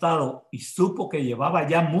acostado y supo que llevaba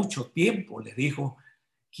ya mucho tiempo, le dijo,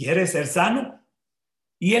 ¿quieres ser sano?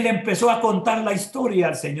 Y él empezó a contar la historia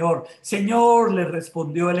al Señor. Señor, le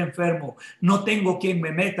respondió el enfermo, no tengo quien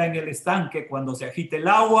me meta en el estanque cuando se agite el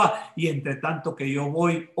agua y entre tanto que yo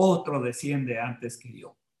voy, otro desciende antes que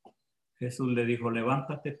yo. Jesús le dijo,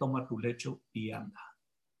 levántate, toma tu lecho y anda.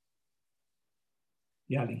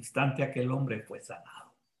 Y al instante aquel hombre fue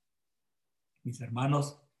sanado. Mis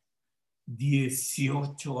hermanos,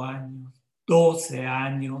 18 años, 12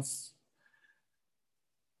 años,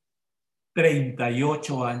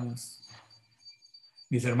 38 años.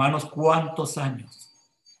 Mis hermanos, ¿cuántos años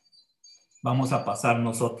vamos a pasar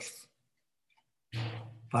nosotros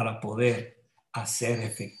para poder hacer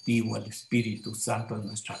efectivo el Espíritu Santo en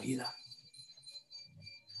nuestra vida?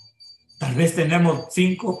 Tal vez tenemos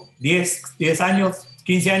 5, 10 años,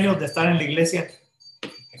 15 años de estar en la iglesia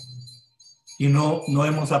y no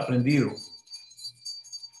hemos aprendido,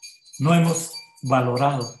 no hemos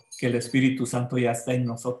valorado que el Espíritu Santo ya está en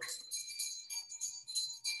nosotros.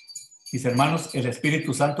 Mis hermanos, el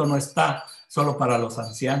Espíritu Santo no está solo para los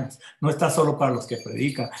ancianos, no está solo para los que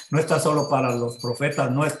predican, no está solo para los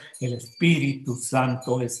profetas, no es. El Espíritu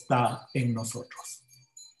Santo está en nosotros.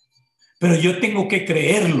 Pero yo tengo que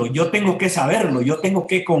creerlo, yo tengo que saberlo, yo tengo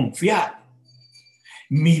que confiar.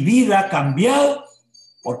 Mi vida ha cambiado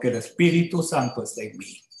porque el Espíritu Santo está en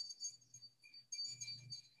mí.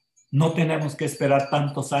 No tenemos que esperar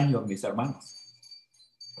tantos años, mis hermanos,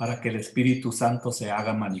 para que el Espíritu Santo se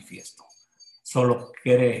haga manifiesto. Solo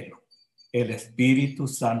créelo. El Espíritu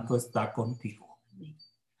Santo está contigo.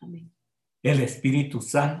 Amén. El Espíritu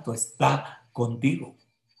Santo está contigo.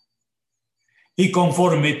 Y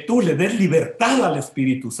conforme tú le des libertad al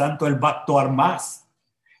Espíritu Santo, Él va a actuar más.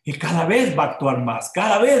 Y cada vez va a actuar más,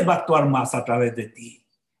 cada vez va a actuar más a través de ti.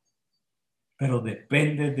 Pero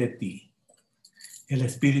depende de ti. El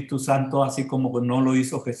Espíritu Santo, así como no lo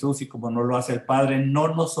hizo Jesús y como no lo hace el Padre, no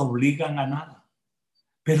nos obligan a nada.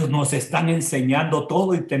 Pero nos están enseñando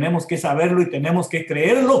todo y tenemos que saberlo y tenemos que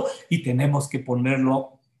creerlo y tenemos que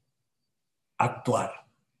ponerlo a actuar.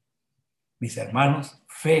 Mis hermanos,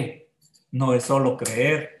 fe no es solo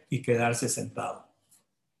creer y quedarse sentado.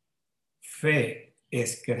 Fe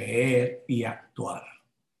es creer y actuar.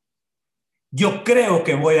 Yo creo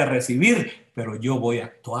que voy a recibir, pero yo voy a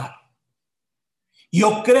actuar.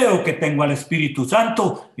 Yo creo que tengo al Espíritu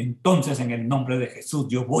Santo, entonces en el nombre de Jesús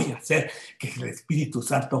yo voy a hacer que el Espíritu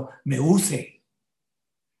Santo me use.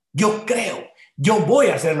 Yo creo, yo voy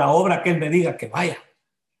a hacer la obra que Él me diga que vaya.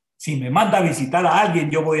 Si me manda a visitar a alguien,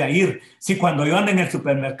 yo voy a ir. Si cuando yo ando en el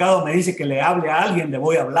supermercado me dice que le hable a alguien, le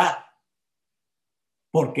voy a hablar.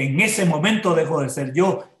 Porque en ese momento dejo de ser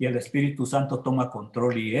yo y el Espíritu Santo toma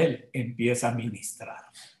control y Él empieza a ministrar.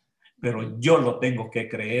 Pero yo lo tengo que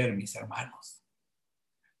creer, mis hermanos.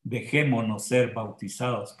 Dejémonos ser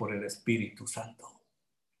bautizados por el Espíritu Santo.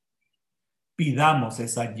 Pidamos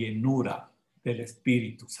esa llenura del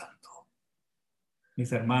Espíritu Santo.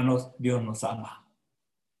 Mis hermanos, Dios nos ama.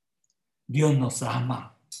 Dios nos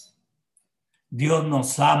ama. Dios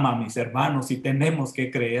nos ama, mis hermanos, y tenemos que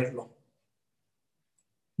creerlo.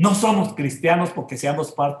 No somos cristianos porque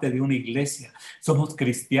seamos parte de una iglesia. Somos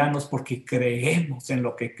cristianos porque creemos en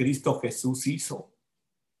lo que Cristo Jesús hizo.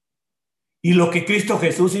 Y lo que Cristo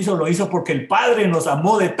Jesús hizo, lo hizo porque el Padre nos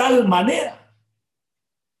amó de tal manera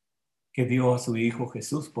que dio a su Hijo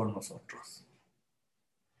Jesús por nosotros.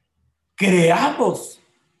 Creamos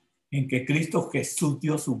en que Cristo Jesús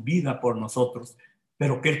dio su vida por nosotros,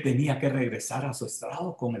 pero que Él tenía que regresar a su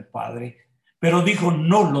estrado con el Padre. Pero dijo,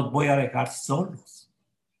 no los voy a dejar solos.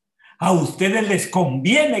 A ustedes les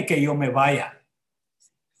conviene que yo me vaya,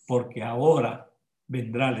 porque ahora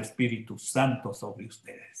vendrá el Espíritu Santo sobre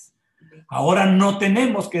ustedes. Ahora no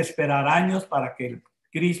tenemos que esperar años para que el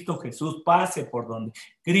Cristo Jesús pase por donde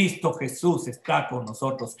Cristo Jesús está con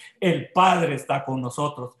nosotros. El Padre está con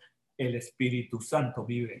nosotros. El Espíritu Santo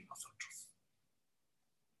vive en nosotros.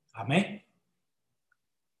 Amén.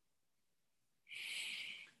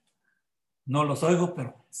 No los oigo,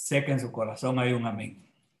 pero sé que en su corazón hay un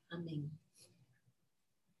amén. Amén.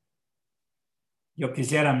 Yo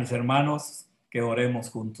quisiera, mis hermanos, que oremos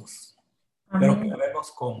juntos. Amén. Pero que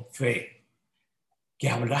oremos con fe, que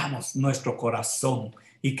abramos nuestro corazón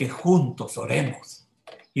y que juntos oremos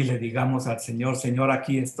y le digamos al Señor, Señor,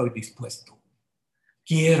 aquí estoy dispuesto.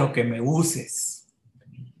 Quiero que me uses.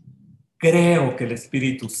 Creo que el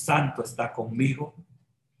Espíritu Santo está conmigo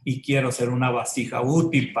y quiero ser una vasija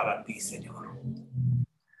útil para ti, Señor.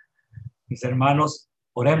 Mis hermanos,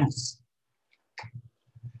 oremos.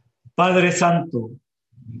 Padre Santo,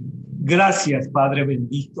 gracias, Padre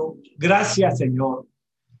bendito. Gracias, Señor.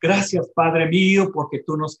 Gracias, Padre mío, porque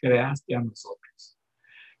tú nos creaste a nosotros.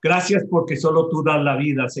 Gracias porque solo tú das la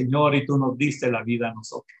vida, Señor, y tú nos diste la vida a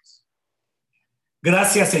nosotros.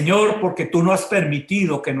 Gracias, Señor, porque tú no has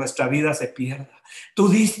permitido que nuestra vida se pierda. Tú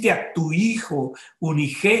diste a tu Hijo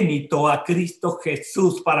unigénito, a Cristo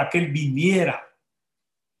Jesús, para que Él viniera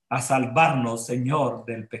a salvarnos, Señor,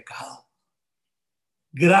 del pecado.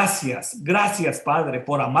 Gracias, gracias, Padre,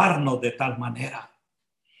 por amarnos de tal manera.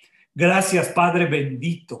 Gracias, Padre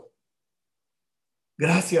bendito.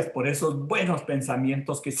 Gracias por esos buenos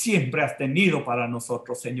pensamientos que siempre has tenido para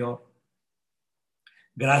nosotros, Señor.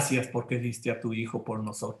 Gracias porque diste a tu Hijo por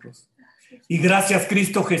nosotros. Y gracias,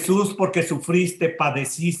 Cristo Jesús, porque sufriste,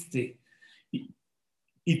 padeciste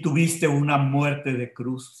y tuviste una muerte de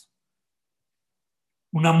cruz.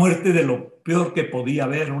 Una muerte de lo peor que podía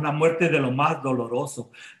haber, una muerte de lo más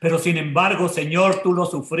doloroso. Pero sin embargo, Señor, tú lo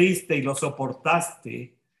sufriste y lo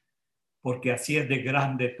soportaste, porque así es de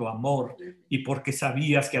grande tu amor y porque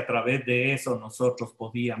sabías que a través de eso nosotros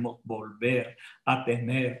podíamos volver a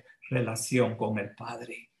tener relación con el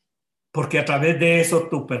Padre. Porque a través de eso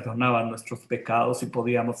tú perdonabas nuestros pecados y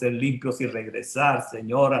podíamos ser limpios y regresar,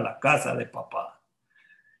 Señor, a la casa de papá.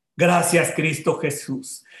 Gracias, Cristo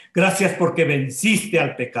Jesús. Gracias porque venciste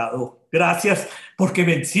al pecado. Gracias porque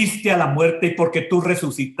venciste a la muerte y porque tú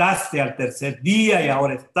resucitaste al tercer día y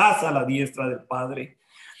ahora estás a la diestra del Padre.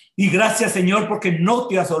 Y gracias, Señor, porque no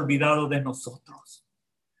te has olvidado de nosotros.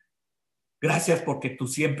 Gracias porque tú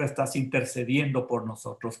siempre estás intercediendo por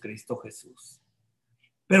nosotros, Cristo Jesús.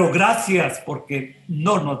 Pero gracias porque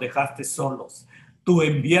no nos dejaste solos. Tú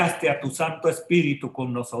enviaste a tu Santo Espíritu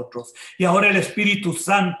con nosotros. Y ahora el Espíritu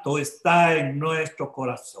Santo está en nuestro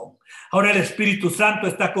corazón. Ahora el Espíritu Santo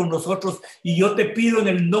está con nosotros. Y yo te pido en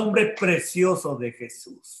el nombre precioso de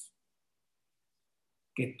Jesús,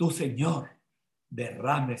 que tú, Señor,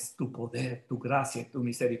 derrames tu poder, tu gracia y tu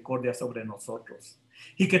misericordia sobre nosotros.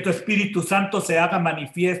 Y que tu Espíritu Santo se haga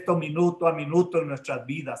manifiesto minuto a minuto en nuestras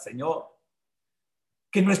vidas, Señor.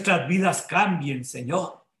 Que nuestras vidas cambien,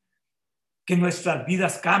 Señor. Que nuestras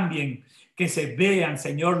vidas cambien, que se vean,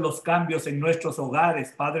 Señor, los cambios en nuestros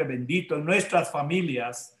hogares, Padre bendito, en nuestras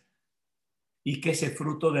familias, y que ese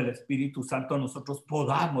fruto del Espíritu Santo nosotros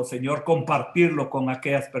podamos, Señor, compartirlo con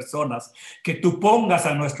aquellas personas que tú pongas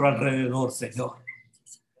a nuestro alrededor, Señor.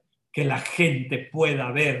 Que la gente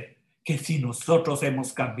pueda ver que si nosotros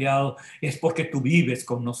hemos cambiado es porque tú vives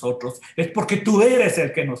con nosotros, es porque tú eres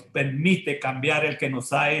el que nos permite cambiar, el que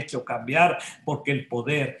nos ha hecho cambiar, porque el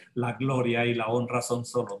poder, la gloria y la honra son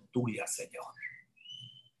solo tuyas, Señor.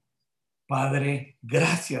 Padre,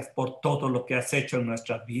 gracias por todo lo que has hecho en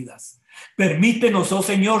nuestras vidas. Permítenos, oh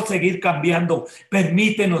Señor, seguir cambiando.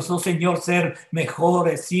 Permítenos, oh Señor, ser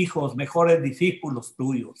mejores hijos, mejores discípulos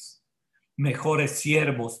tuyos, mejores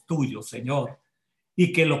siervos tuyos, Señor.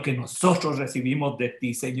 Y que lo que nosotros recibimos de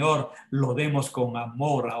ti, Señor, lo demos con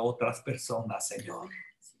amor a otras personas, Señor.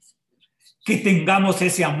 Que tengamos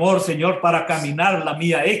ese amor, Señor, para caminar la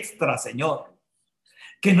mía extra, Señor.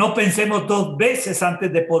 Que no pensemos dos veces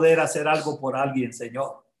antes de poder hacer algo por alguien,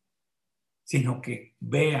 Señor. Sino que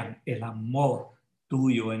vean el amor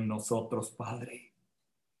tuyo en nosotros, Padre.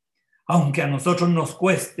 Aunque a nosotros nos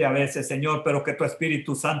cueste a veces, Señor, pero que tu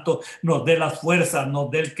Espíritu Santo nos dé las fuerzas, nos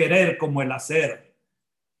dé el querer como el hacer.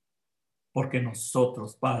 Porque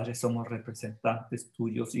nosotros, Padre, somos representantes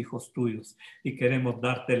tuyos, hijos tuyos, y queremos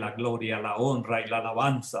darte la gloria, la honra y la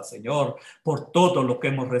alabanza, Señor, por todo lo que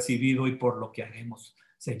hemos recibido y por lo que haremos,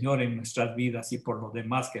 Señor, en nuestras vidas y por los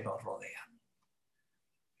demás que nos rodean.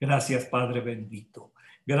 Gracias, Padre bendito.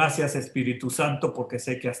 Gracias, Espíritu Santo, porque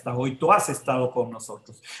sé que hasta hoy tú has estado con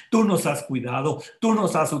nosotros. Tú nos has cuidado, tú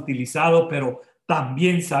nos has utilizado, pero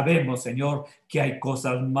también sabemos, Señor, que hay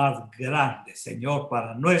cosas más grandes, Señor,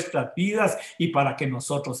 para nuestras vidas y para que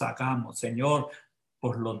nosotros hagamos, Señor,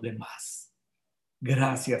 por los demás.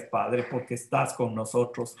 Gracias, Padre, porque estás con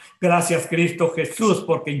nosotros. Gracias, Cristo Jesús,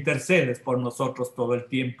 porque intercedes por nosotros todo el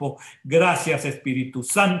tiempo. Gracias, Espíritu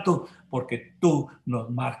Santo, porque tú nos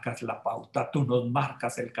marcas la pauta, tú nos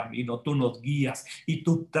marcas el camino, tú nos guías y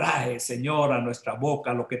tú traes, Señor, a nuestra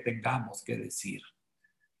boca lo que tengamos que decir.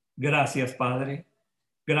 Gracias, Padre.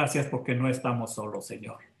 Gracias porque no estamos solos,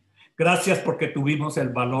 Señor. Gracias porque tuvimos el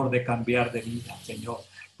valor de cambiar de vida, Señor.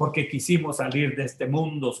 Porque quisimos salir de este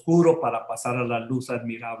mundo oscuro para pasar a la luz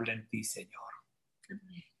admirable en ti, Señor.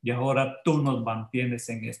 Y ahora tú nos mantienes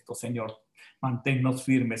en esto, Señor. Manténnos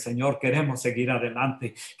firmes, Señor. Queremos seguir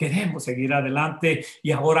adelante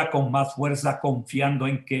y ahora con más fuerza, confiando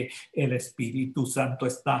en que el Espíritu Santo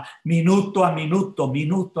está minuto a minuto,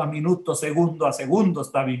 segundo a segundo,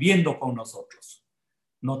 está viviendo con nosotros.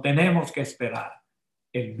 No tenemos que esperar.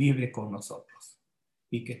 Él vive con nosotros.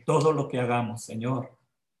 Y que todo lo que hagamos, Señor,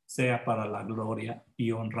 sea para la gloria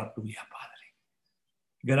y honra tuya, Padre.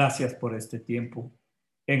 Gracias por este tiempo.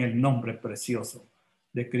 En el nombre precioso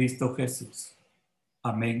de Cristo Jesús.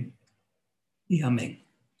 Amén y amén.